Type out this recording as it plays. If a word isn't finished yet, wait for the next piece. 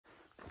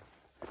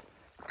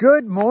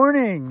Good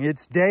morning.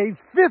 It's day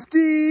 50.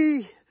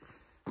 I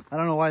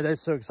don't know why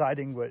that's so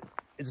exciting, but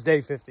it's day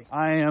 50.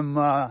 I am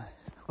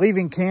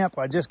leaving camp.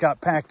 I just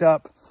got packed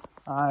up.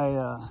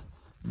 I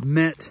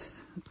met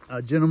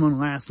a gentleman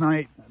last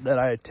night that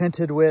I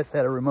tented with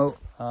at a remote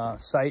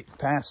site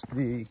past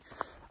the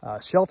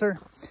shelter.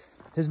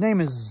 His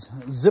name is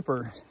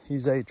Zipper.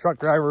 He's a truck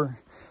driver,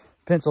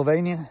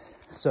 Pennsylvania.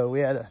 So we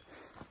had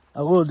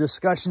a little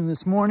discussion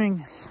this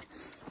morning.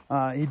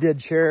 He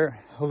did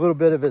share a little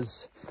bit of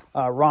his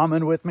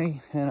ramen with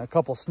me and a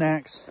couple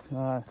snacks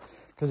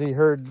because he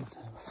heard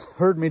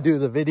me do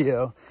the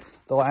video,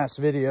 the last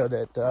video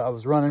that I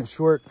was running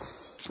short.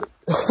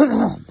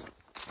 And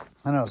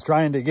I was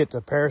trying to get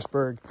to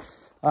Pearisburg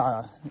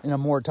in a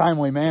more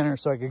timely manner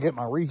so I could get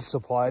my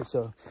resupply.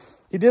 So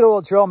he did a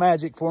little trail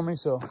magic for me,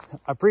 so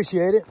I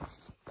appreciate it.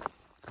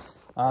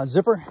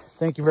 Zipper,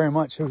 thank you very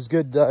much. It was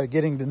good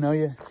getting to know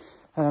you.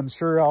 And I'm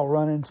sure I'll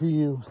run into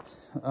you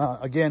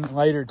again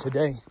later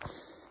today.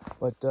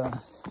 But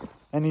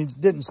and he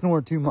didn't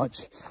snore too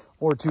much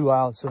or too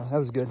loud, so that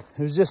was good.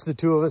 It was just the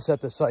two of us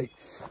at the site.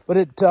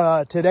 But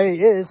today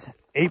is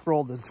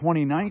April the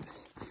 29th.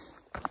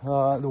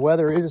 The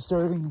weather is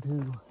starting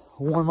to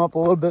warm up a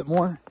little bit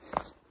more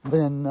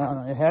than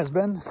it has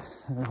been.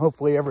 And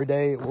hopefully every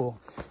day it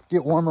will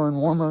get warmer and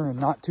warmer and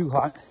not too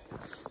hot.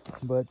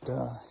 But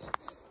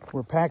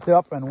we're packed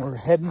up and we're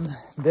heading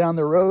down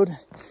the road.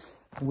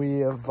 We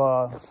have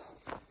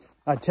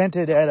I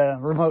tented at a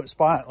remote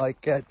spot,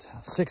 like at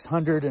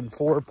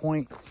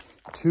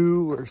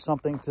 604.2 or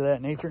something to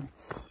that nature,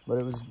 but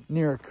it was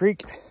near a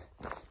creek,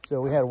 so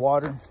we had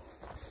water.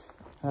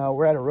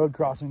 We're at a road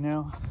crossing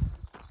now,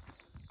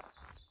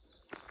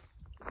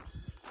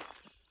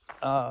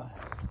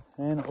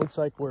 and it looks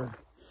like we're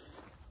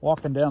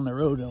walking down the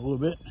road a little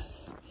bit.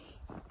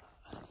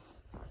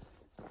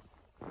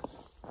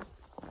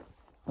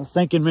 I was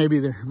thinking maybe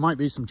there might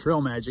be some trail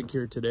magic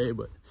here today,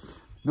 but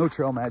no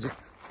trail magic.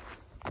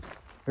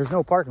 There's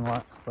no parking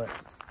lot, but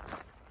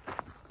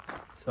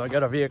so I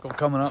got a vehicle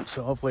coming up,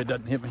 so hopefully it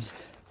doesn't hit me.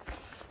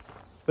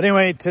 But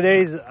anyway,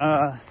 today's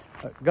gonna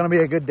be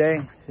a good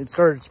day. It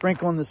started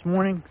sprinkling this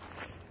morning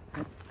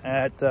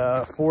at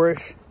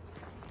 4-ish,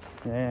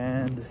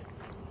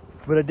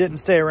 but it didn't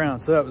stay around,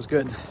 so that was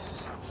good.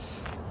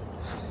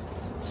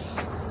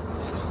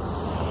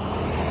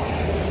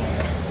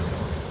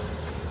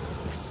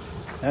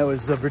 That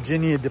was the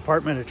Virginia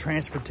Department of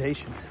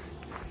Transportation.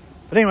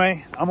 But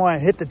anyway, I'm gonna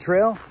hit the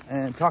trail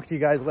and talk to you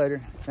guys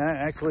later.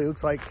 Actually, it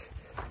looks like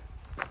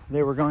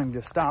they were going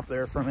to stop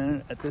there for a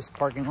minute at this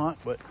parking lot,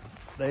 but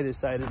they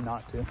decided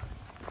not to.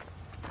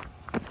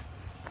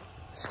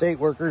 State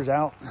workers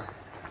out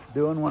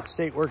doing what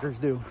state workers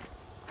do.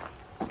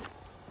 The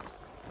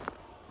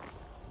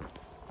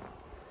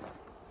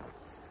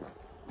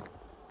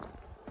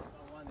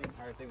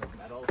entire thing was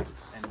metal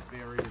and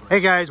very... Hey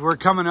guys, we're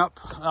coming up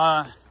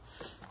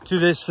to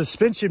this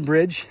suspension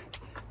bridge.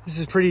 This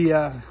is pretty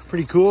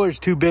cool. There's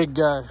two big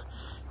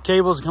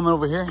cables coming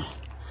over here.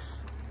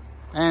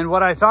 And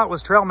what I thought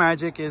was trail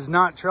magic is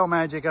not trail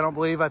magic, I don't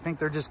believe. I think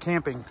they're just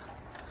camping.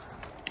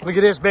 Look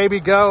at this baby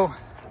go.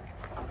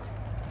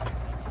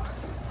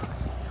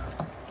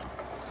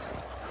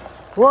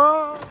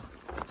 Whoa!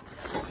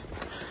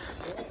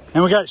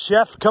 And we got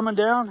Chef coming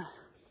down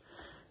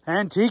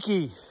and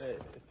Tiki.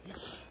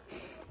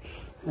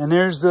 And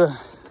there's the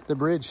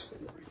bridge.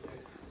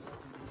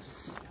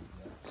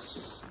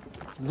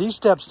 These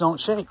steps don't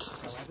shake.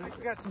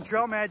 We got some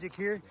trail magic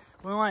here.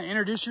 We want to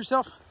introduce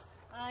yourself?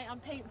 Hi, I'm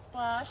Paint and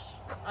Splash.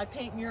 I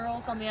paint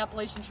murals on the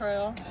Appalachian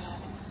Trail.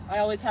 I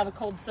always have a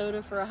cold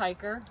soda for a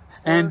hiker.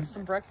 And or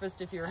some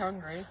breakfast if you're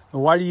hungry.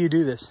 Why do you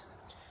do this?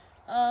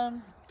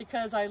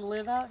 Because I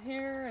live out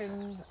here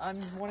and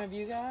I'm one of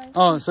you guys.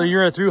 Oh, so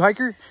you're a through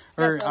hiker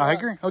or yes, a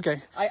hiker?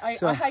 Okay. I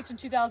hiked in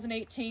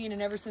 2018,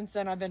 and ever since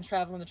then I've been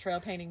traveling the trail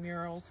painting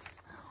murals.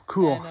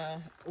 Cool.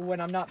 And when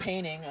I'm not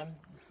painting, I'm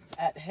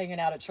hanging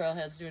out at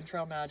trailheads doing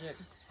trail magic.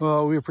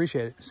 Well, we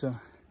appreciate it. So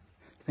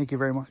thank you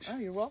very much. Oh,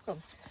 you're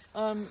welcome.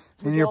 And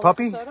your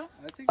puppy? Like soda?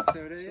 I take a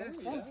soda, yeah.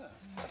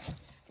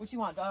 What you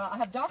want? I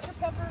have Dr.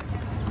 Pepper.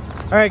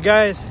 All right,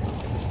 guys,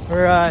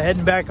 we're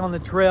heading back on the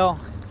trail.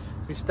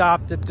 We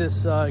stopped at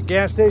this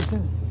gas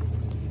station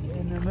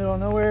in the middle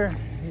of nowhere.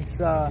 It's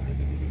I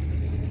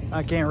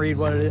can't read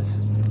what it is.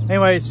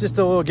 Anyway, it's just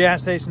a little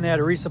gas station. They had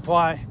a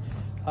resupply.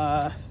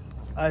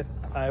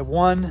 I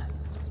won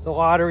the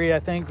lottery,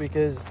 I think,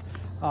 because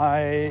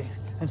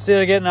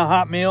instead of getting a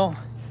hot meal,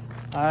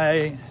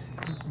 I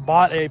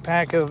bought a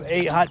pack of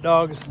 8 hot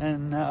dogs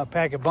and a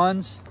pack of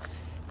buns,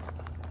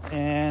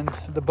 and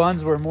the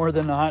buns were more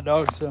than the hot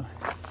dogs. So,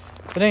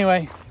 but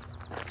anyway,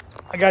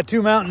 I got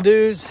 2 Mountain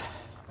Dews,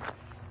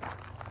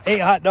 8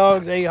 hot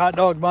dogs, 8 hot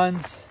dog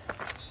buns,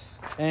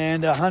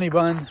 and a honey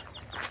bun,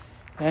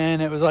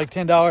 and it was like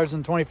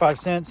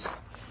 $10.25.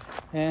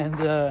 And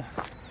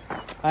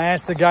I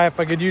asked the guy if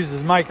I could use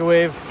his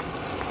microwave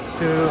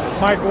to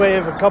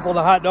microwave a couple of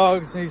the hot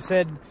dogs, and he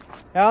said,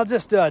 I'll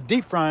just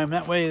deep fry them.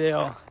 That way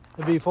they'll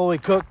be fully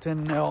cooked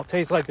and they'll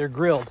taste like they're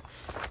grilled.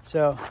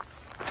 So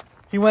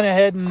he went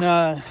ahead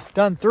and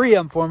done 3 of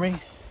them for me,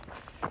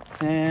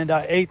 and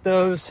I ate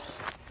those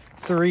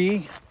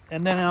 3.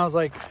 And then I was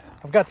like,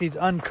 I've got these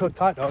uncooked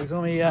hot dogs.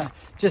 Let me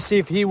just see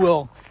if he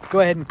will go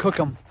ahead and cook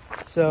them.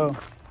 So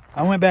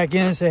I went back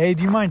in and said, hey,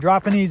 do you mind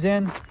dropping these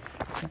in?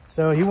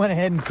 So he went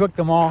ahead and cooked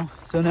them all.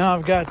 So now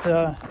I've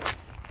got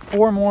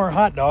 4 more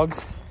hot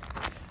dogs.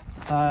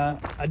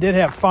 I did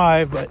have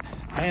 5, but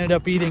I ended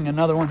up eating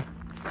another one.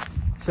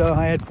 So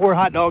I had 4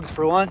 hot dogs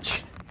for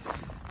lunch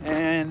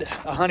and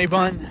a honey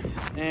bun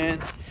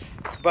and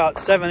about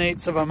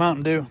 7/8 of a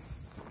Mountain Dew.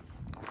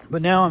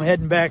 But now I'm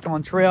heading back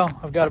on trail.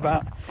 I've got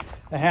about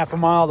a half a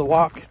mile to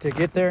walk to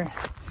get there.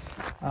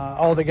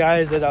 All the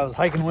guys that I was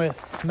hiking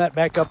with met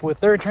back up with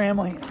their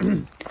family.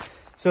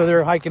 So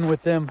they're hiking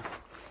with them.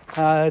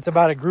 It's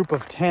about a group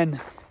of 10,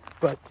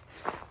 but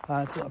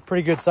it's a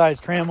pretty good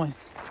sized family.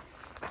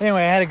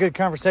 Anyway, I had a good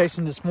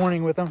conversation this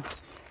morning with them.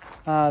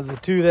 The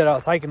 2 that I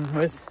was hiking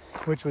with,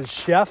 which was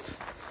Chef,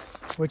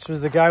 which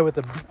was the guy with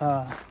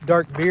the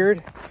dark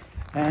beard,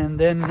 and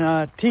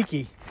then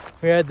Tiki,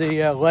 who had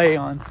the lei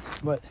on.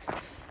 But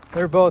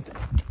they're both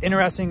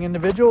interesting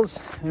individuals.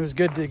 It was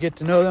good to get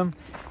to know them,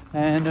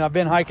 and I've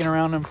been hiking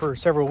around them for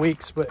several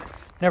weeks, but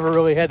never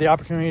really had the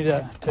opportunity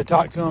to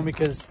talk to them,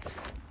 because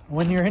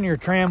when you're in your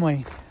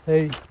tramway,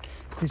 you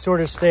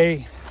sort of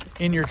stay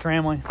in your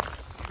tramway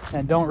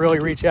and don't really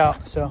reach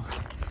out. So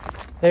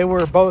they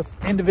were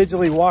both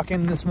individually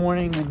walking this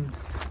morning, and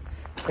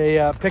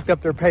they picked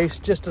up their pace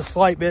just a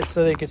slight bit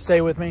so they could stay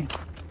with me.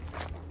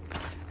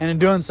 And in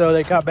doing so,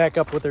 they caught back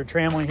up with their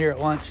tramway here at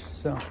lunch.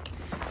 So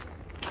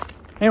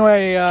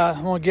anyway,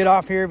 I'm gonna get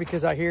off here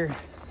because I hear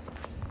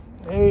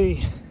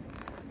a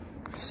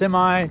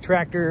semi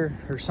tractor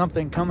or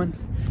something coming.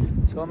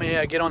 So let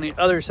me get on the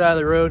other side of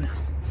the road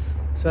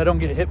so I don't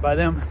get hit by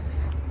them.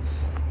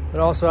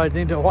 But also I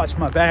need to watch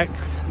my back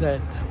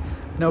that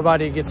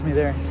nobody gets me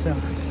there. So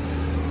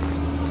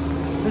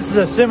this is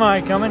a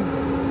semi coming.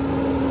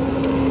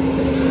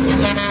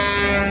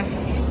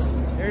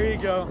 There you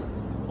go.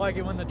 I like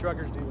it when the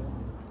truckers do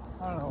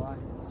that. I don't know why.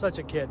 Such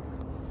a kid.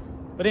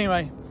 But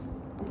anyway,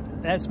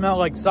 that smelled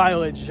like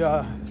silage.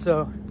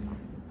 So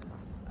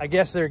I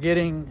guess they're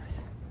getting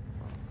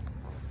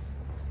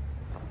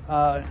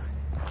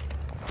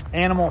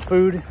animal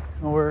food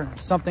or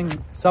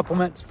something,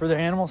 supplements for their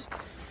animals.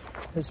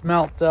 It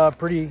smelled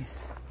pretty,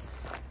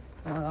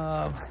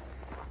 not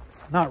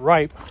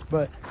ripe,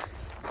 but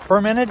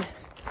fermented.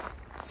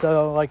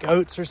 So like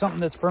oats or something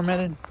that's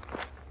fermented.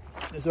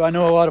 So I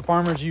know a lot of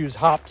farmers use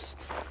hops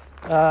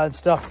and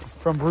stuff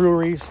from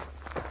breweries.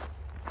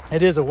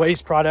 It is a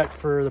waste product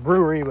for the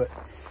brewery, but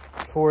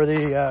for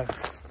the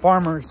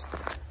farmers,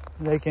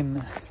 they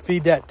can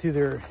feed that to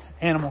their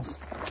animals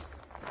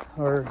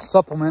or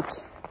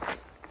supplement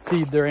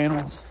feed their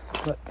animals.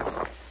 But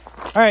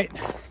all right,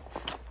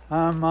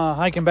 I'm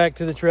hiking back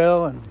to the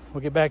trail, and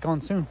we'll get back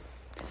on soon.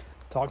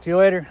 Talk to you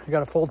later. I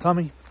got a full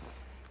tummy.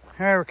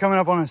 All right, we're coming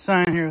up on a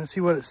sign here. Let's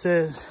see what it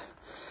says.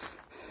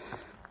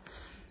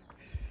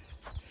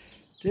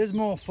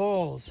 Dismal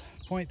Falls,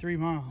 0.3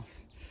 miles.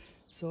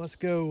 So let's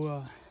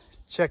go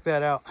check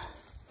that out.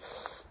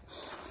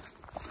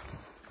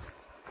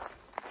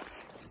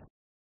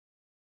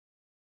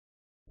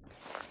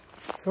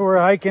 So we're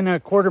hiking a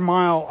 1/4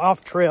 mile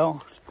off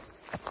trail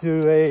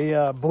to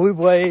a blue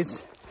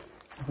blaze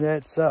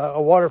that's a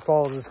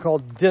waterfall. It's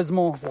called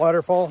Dismal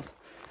Waterfall.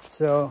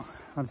 So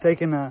I'm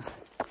taking a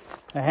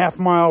half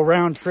mile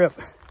round trip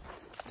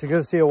to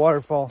go see a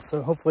waterfall.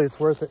 So hopefully it's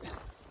worth it.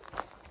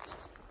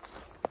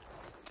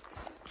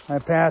 I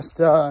passed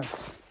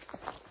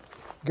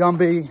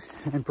Gumby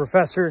and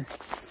Professor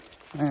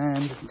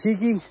and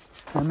Tiki,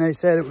 and they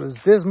said it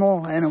was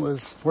dismal and it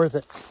was worth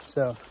it.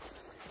 So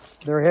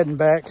they're heading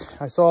back.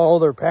 I saw all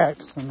their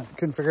packs and I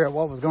couldn't figure out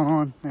what was going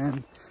on.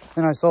 And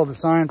then I saw the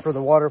sign for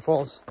the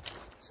waterfalls.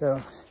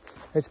 So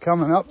it's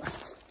coming up.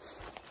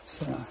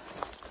 So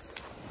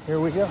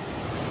here we go.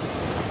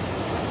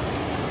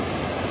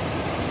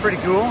 It's pretty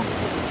cool.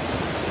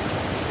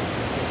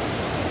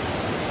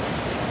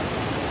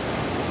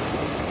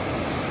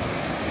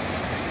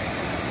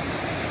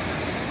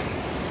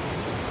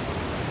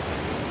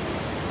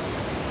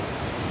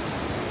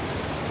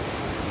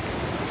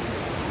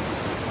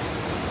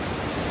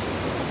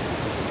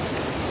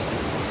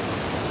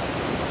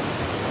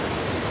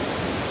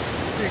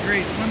 A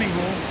great swimming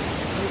hole.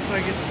 Looks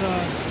like it's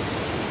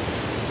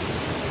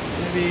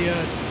maybe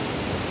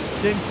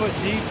 10 foot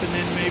deep and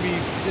then maybe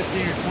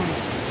 15 or 20.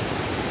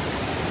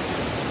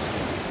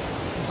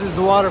 This is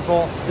the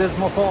waterfall,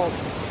 Dismal Falls.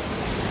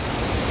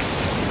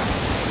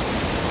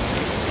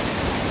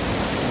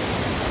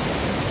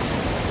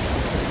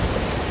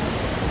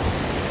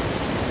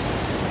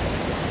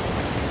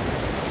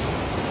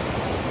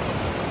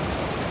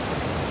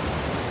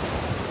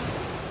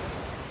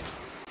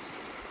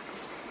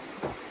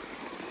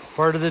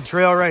 Part of the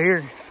trail right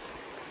here.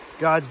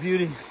 God's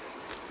beauty.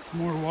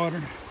 More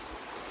water.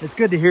 It's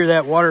good to hear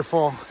that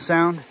waterfall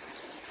sound.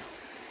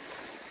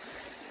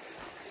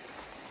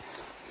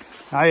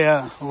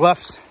 I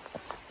left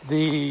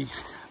the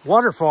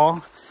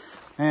waterfall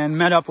and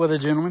met up with a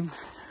gentleman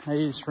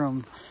He's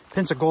from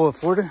Pensacola,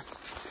 Florida,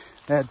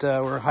 that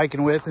we're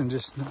hiking with and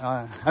just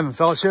having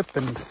fellowship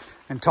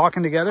and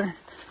talking together.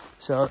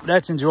 So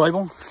that's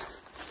enjoyable.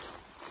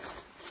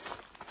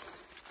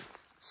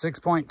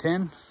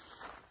 6.10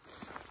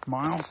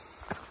 miles.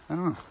 I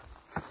don't know.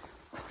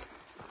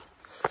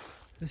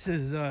 This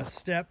is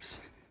Steps.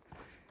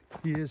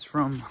 He is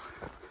from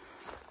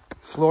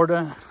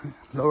Florida,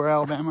 Lower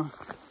Alabama.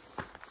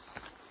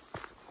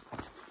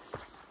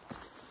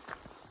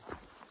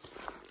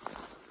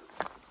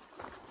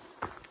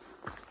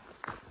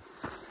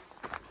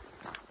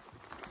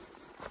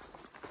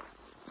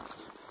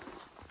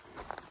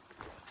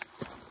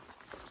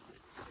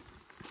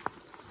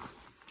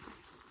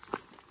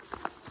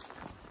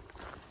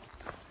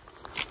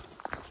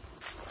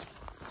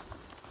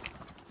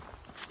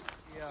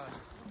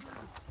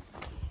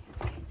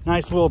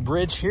 Nice little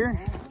bridge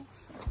here,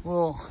 a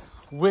little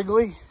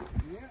wiggly.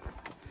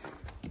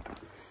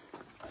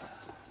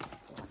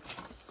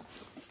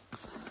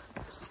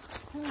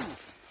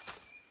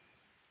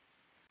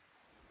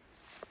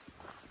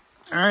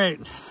 All right,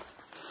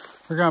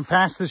 we're gonna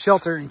pass the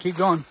shelter and keep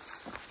going.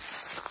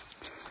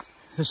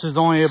 This is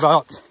only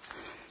about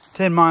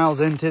 10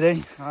 miles in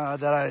today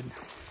that I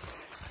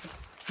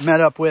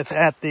met up with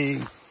at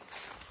the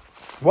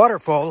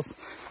waterfalls.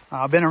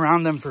 I've been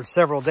around them for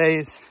several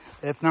days,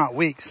 if not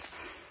weeks,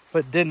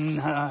 but didn't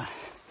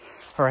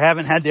or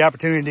haven't had the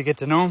opportunity to get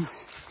to know them.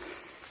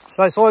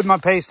 So I slowed my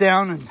pace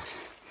down and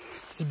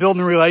just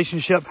building a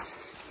relationship.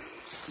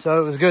 So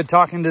it was good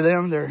talking to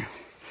them. They're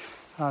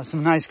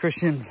some nice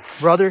Christian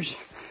brothers.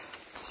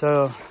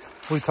 So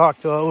we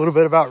talked a little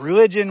bit about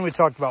religion. We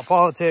talked about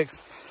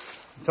politics.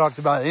 We talked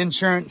about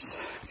insurance,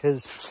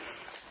 because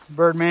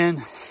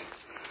Birdman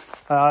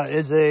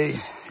is a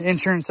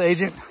insurance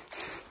agent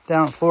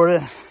down in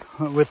Florida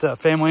with a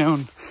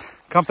family-owned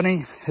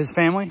company, his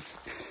family.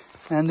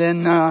 And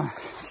then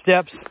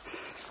Steps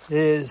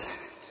is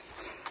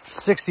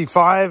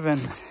 65 and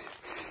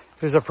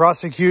is a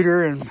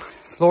prosecutor in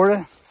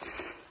Florida,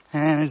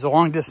 and he's a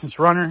long-distance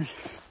runner.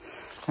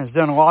 Has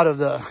done a lot of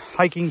the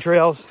hiking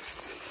trails,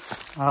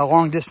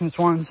 long-distance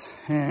ones.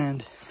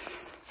 And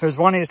there's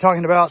one he was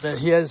talking about that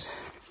he has,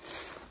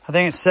 I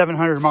think it's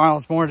 700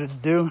 miles more to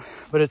do,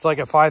 but it's like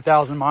a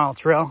 5,000 mile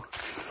trail,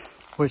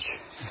 which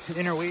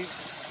interweave.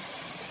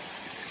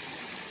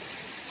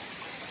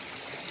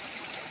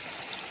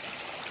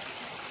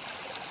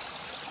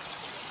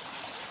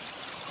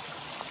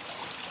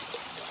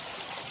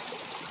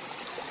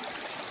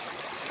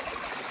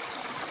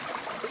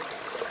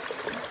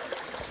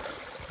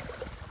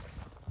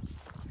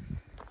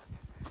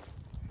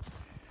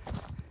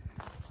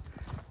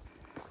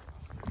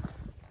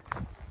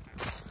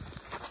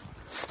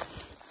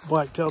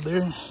 Black-tailed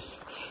deer.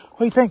 What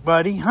do you think,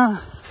 buddy? Huh?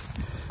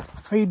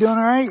 Are you doing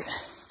all right?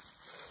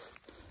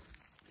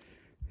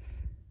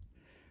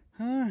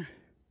 Huh?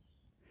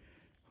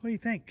 What do you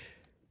think?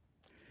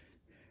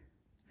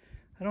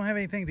 I don't have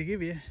anything to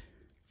give you.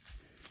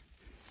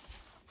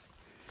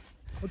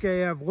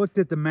 Okay, I've looked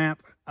at the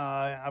map.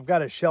 I've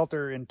got a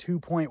shelter in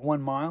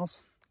 2.1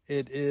 miles.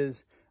 It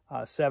is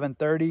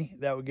 7:30.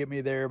 That would get me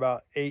there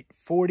about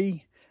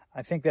 8:40.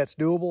 I think that's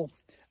doable.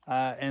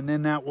 And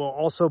then that will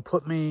also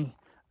put me,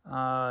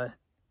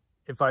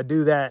 if I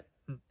do that,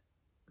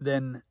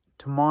 then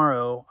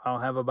tomorrow I'll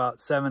have about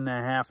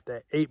 7.5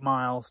 to 8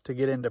 miles to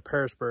get into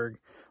Pearisburg,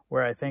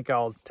 where I think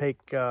I'll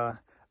take a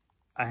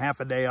half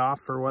a day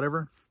off or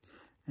whatever,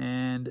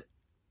 and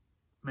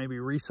maybe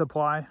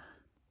resupply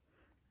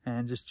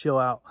and just chill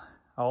out.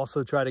 I'll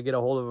also try to get a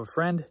hold of a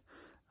friend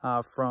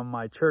from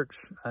my church,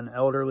 an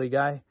elderly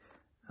guy,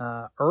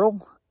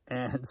 Earl,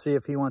 and see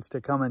if he wants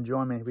to come and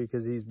join me,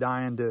 because he's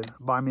dying to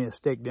buy me a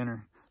steak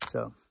dinner.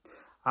 So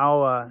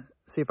I'll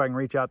see if I can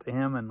reach out to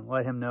him and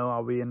let him know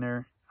I'll be in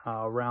there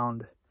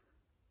around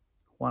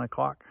 1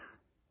 o'clock.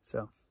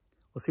 So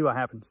we'll see what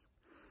happens.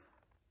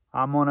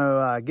 I'm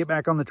gonna get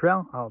back on the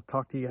trail. I'll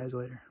talk to you guys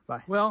later.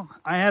 Bye. Well,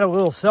 I had a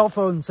little cell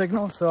phone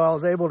signal, so I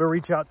was able to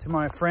reach out to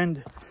my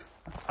friend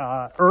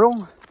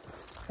Earl,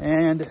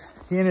 and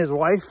he and his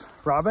wife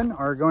Robin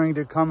are going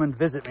to come and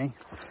visit me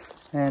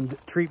and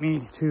treat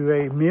me to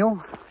a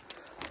meal.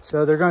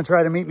 So they're going to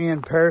try to meet me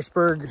in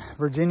Pearisburg,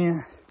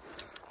 Virginia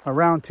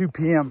around 2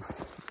 p.m.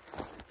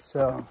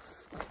 So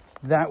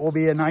that will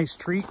be a nice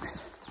treat.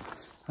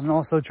 I'm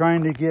also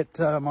trying to get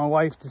my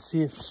wife to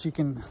see if she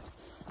can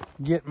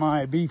get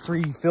my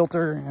bee-free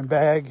filter and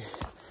bag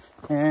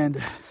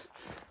and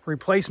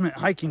replacement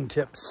hiking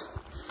tips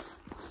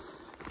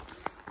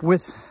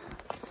with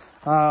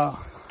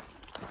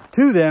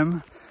to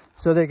them,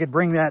 so they could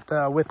bring that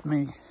with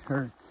me,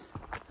 or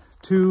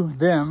to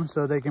them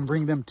so they can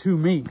bring them to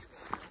me.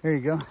 There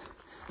you go.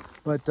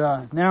 But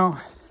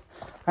now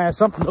I have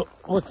something to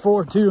look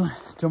forward to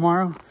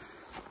tomorrow.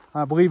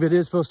 I believe it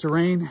is supposed to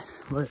rain,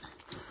 but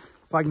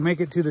if I can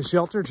make it to the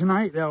shelter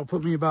tonight, that will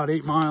put me about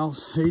 8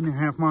 miles,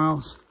 8.5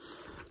 miles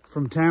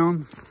from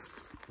town.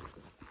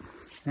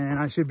 And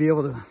I should be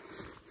able to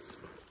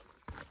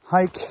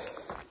hike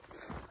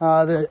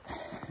the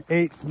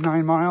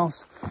 8-9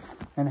 miles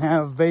and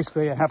have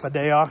basically a half a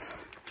day off.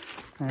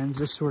 and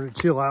just sort of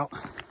chill out.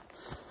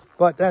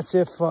 But that's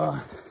if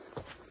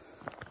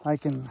I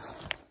can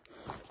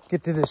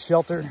get to this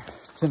shelter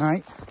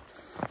tonight.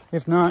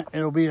 If not,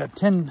 it'll be a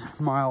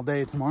 10-mile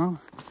day tomorrow,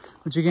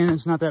 which again,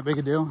 it's not that big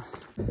a deal.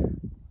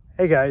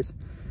 Hey guys,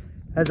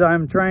 as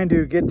I'm trying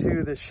to get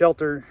to the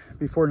shelter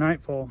before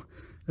nightfall,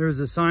 there was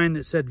a sign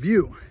that said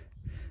view.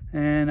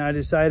 And I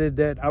decided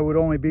that I would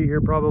only be here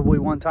probably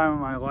one time in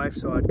my life,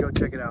 so I'd go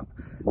check it out.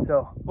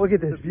 So look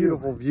at this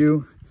beautiful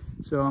view.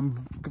 So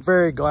I'm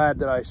very glad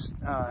that I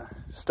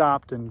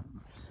stopped and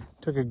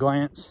took a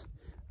glance.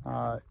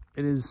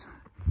 It is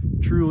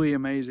truly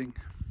amazing.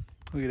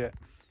 Look at that.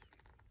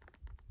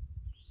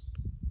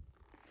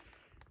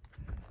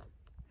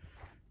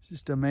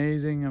 Just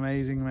amazing,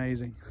 amazing,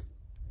 amazing.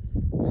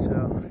 So,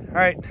 all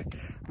right,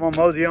 I'm gonna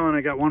mosey on.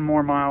 I got 1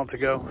 more mile to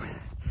go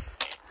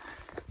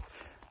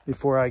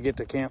before I get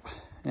to camp,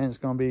 and it's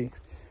gonna be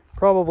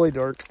probably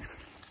dark.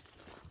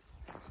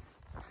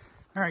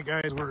 All right,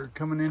 guys, we're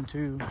coming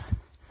into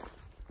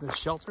the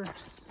shelter.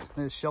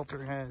 This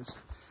shelter has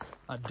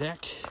a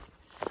deck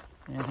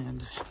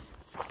and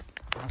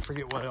I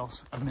forget what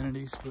else,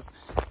 amenities, but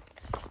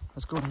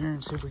let's go in here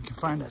and see if we can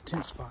find a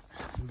tent spot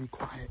and be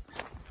quiet.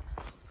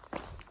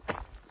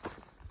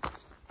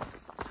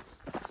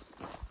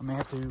 I may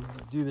have to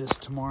do this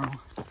tomorrow.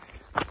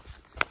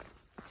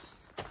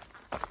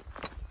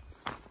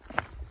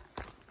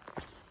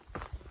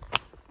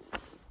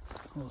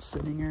 A little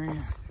sitting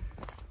area.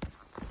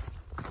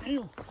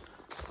 Ew.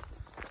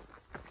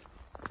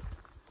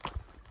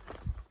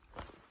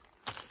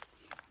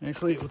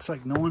 Actually, it looks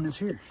like no one is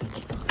here.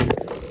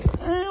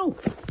 Ow!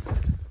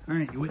 All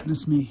right, you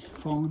witnessed me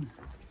falling.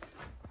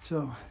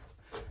 So,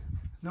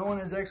 no one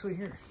is actually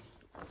here.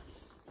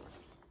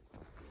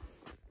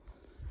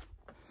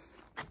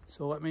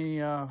 So let me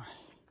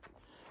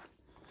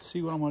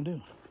see what I'm gonna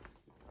do.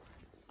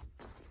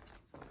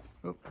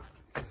 Oh.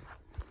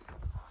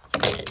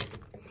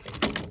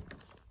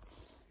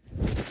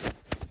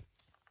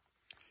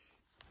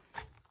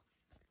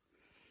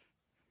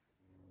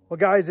 Well,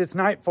 guys, it's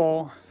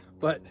nightfall,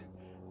 but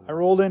I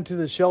rolled into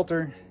the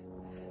shelter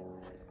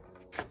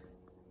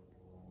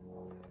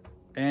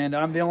and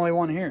I'm the only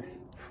one here.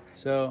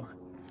 So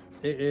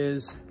it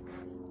is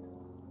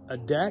a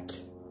deck,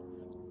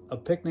 a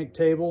picnic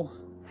table,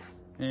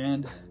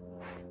 and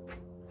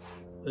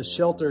the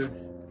shelter.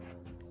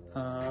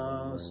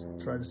 Let's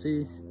try to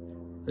see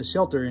the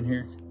shelter in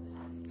here.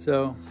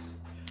 So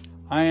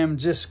I am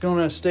just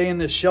gonna stay in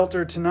this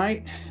shelter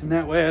tonight, and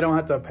that way I don't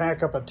have to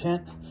pack up a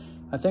tent.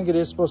 I think it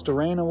is supposed to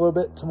rain a little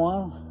bit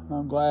tomorrow.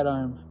 I'm glad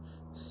I'm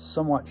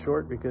somewhat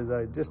short because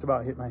I just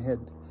about hit my head.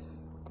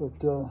 But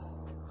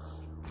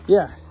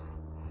yeah,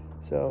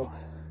 so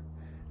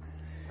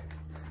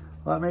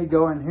let me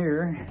go in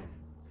here.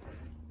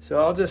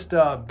 So I'll just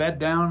bed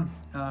down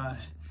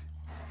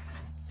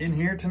in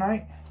here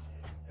tonight.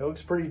 It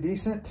looks pretty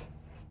decent.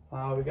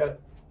 We got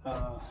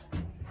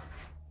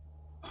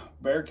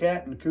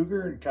bearcat and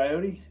cougar and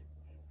coyote,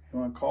 you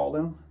want to call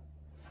them.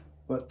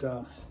 But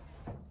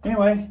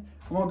anyway,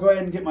 I'm gonna go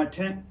ahead and get my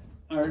tent,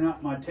 or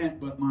not my tent,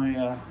 but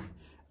my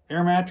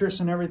air mattress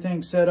and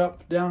everything set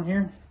up down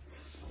here,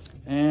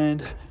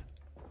 and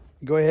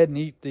go ahead and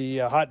eat the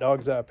hot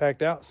dogs that I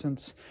packed out,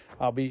 since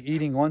I'll be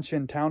eating lunch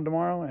in town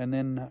tomorrow, and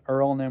then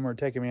Earl and them are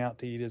taking me out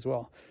to eat as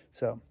well.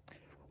 So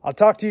I'll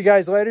talk to you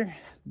guys later.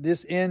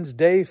 This ends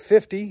day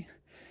 50,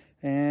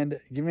 and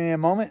give me a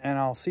moment and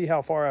I'll see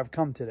how far I've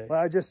come today. Well,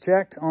 I just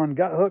checked on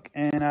Guthook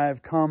and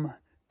I've come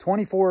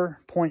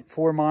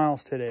 24.4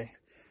 miles today.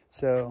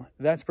 So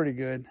that's pretty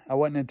good. I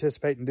wasn't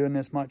anticipating doing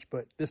this much,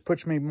 but this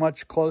puts me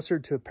much closer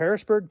to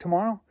Pearisburg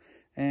tomorrow,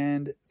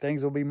 and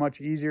things will be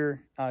much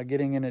easier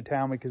getting into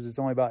town because it's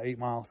only about 8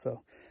 miles.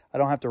 So I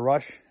don't have to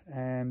rush,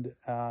 and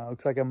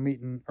looks like I'm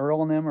meeting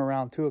Earl and them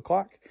around 2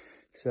 o'clock.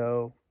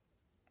 So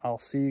I'll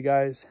see you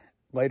guys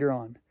later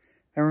on.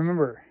 And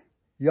remember,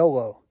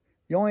 YOLO.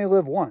 You only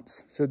live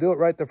once, so do it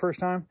right the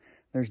first time.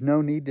 There's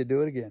no need to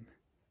do it again.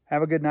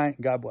 Have a good night,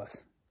 and God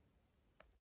bless.